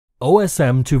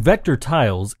OSM to Vector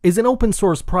Tiles is an open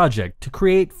source project to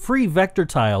create free vector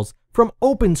tiles from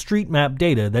OpenStreetMap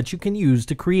data that you can use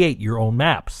to create your own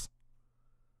maps.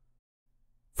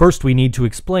 First, we need to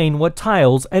explain what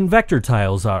tiles and vector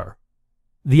tiles are.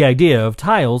 The idea of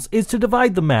tiles is to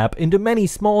divide the map into many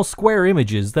small square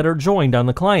images that are joined on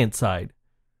the client side.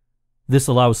 This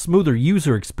allows smoother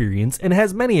user experience and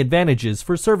has many advantages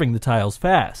for serving the tiles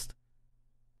fast.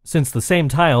 Since the same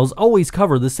tiles always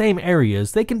cover the same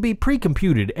areas, they can be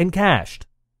pre-computed and cached.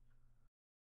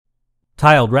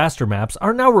 Tiled raster maps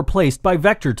are now replaced by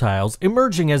vector tiles,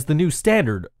 emerging as the new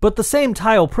standard, but the same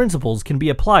tile principles can be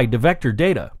applied to vector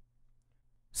data.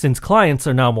 Since clients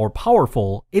are now more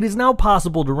powerful, it is now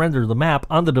possible to render the map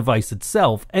on the device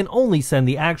itself and only send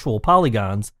the actual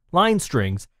polygons, line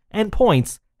strings, and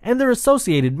points and their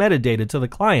associated metadata to the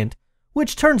client,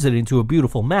 which turns it into a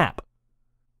beautiful map.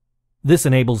 This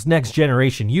enables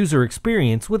next-generation user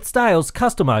experience with styles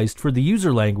customized for the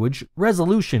user language,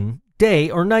 resolution, day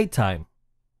or nighttime.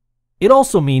 It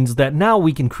also means that now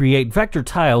we can create vector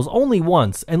tiles only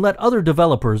once and let other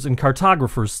developers and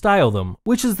cartographers style them,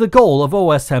 which is the goal of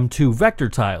OSM2 vector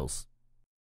tiles.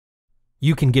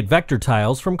 You can get vector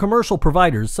tiles from commercial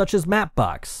providers such as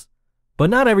Mapbox,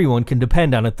 but not everyone can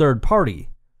depend on a third party.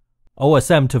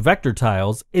 OSM to vector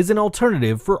tiles is an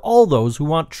alternative for all those who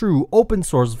want true open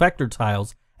source vector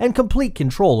tiles and complete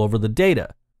control over the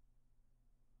data.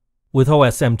 With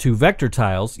OSM2 vector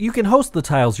tiles, you can host the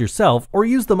tiles yourself or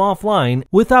use them offline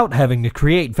without having to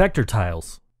create vector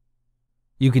tiles.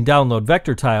 You can download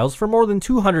vector tiles from more than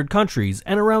 200 countries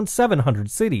and around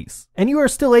 700 cities, and you are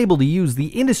still able to use the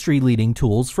industry-leading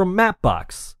tools from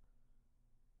Mapbox.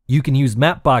 You can use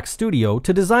Mapbox Studio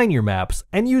to design your maps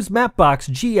and use Mapbox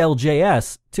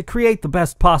GLJS to create the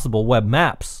best possible web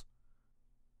maps.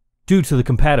 Due to the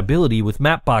compatibility with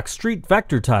Mapbox Street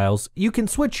vector tiles, you can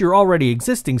switch your already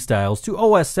existing styles to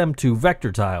OSM2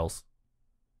 vector tiles.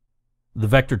 The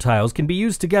vector tiles can be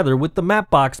used together with the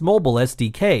Mapbox mobile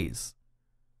SDKs.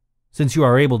 Since you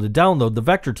are able to download the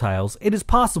vector tiles, it is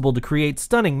possible to create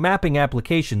stunning mapping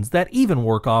applications that even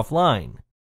work offline.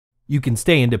 You can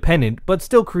stay independent but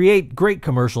still create great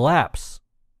commercial apps.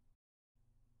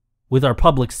 With our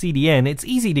public CDN, it's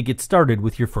easy to get started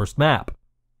with your first map.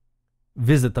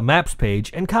 Visit the Maps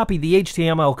page and copy the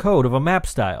HTML code of a map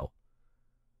style.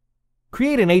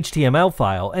 Create an HTML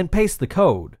file and paste the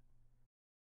code.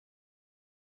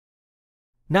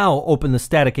 Now open the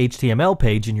static HTML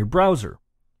page in your browser.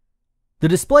 The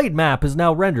displayed map is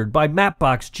now rendered by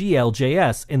Mapbox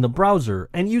GLJS in the browser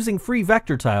and using free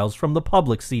vector tiles from the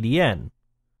public CDN.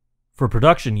 For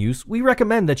production use, we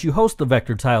recommend that you host the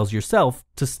vector tiles yourself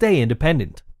to stay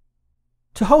independent.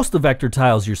 To host the vector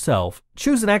tiles yourself,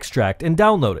 choose an extract and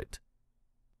download it.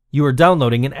 You are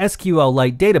downloading an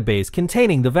SQLite database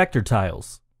containing the vector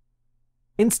tiles.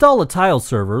 Install a tile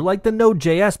server like the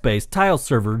Node.js-based tile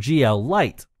server GL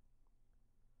Lite.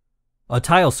 A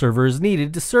tile server is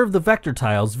needed to serve the vector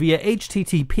tiles via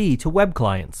HTTP to web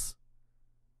clients.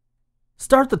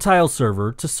 Start the tile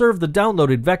server to serve the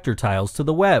downloaded vector tiles to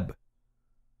the web.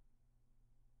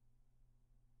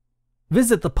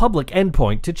 Visit the public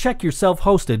endpoint to check your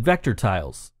self-hosted vector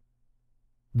tiles.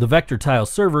 The vector tile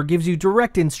server gives you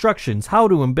direct instructions how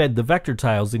to embed the vector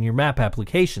tiles in your map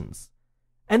applications.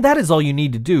 And that is all you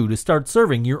need to do to start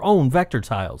serving your own vector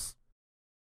tiles.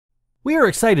 We are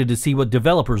excited to see what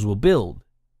developers will build.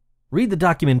 Read the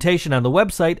documentation on the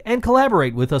website and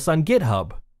collaborate with us on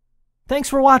GitHub. Thanks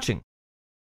for watching.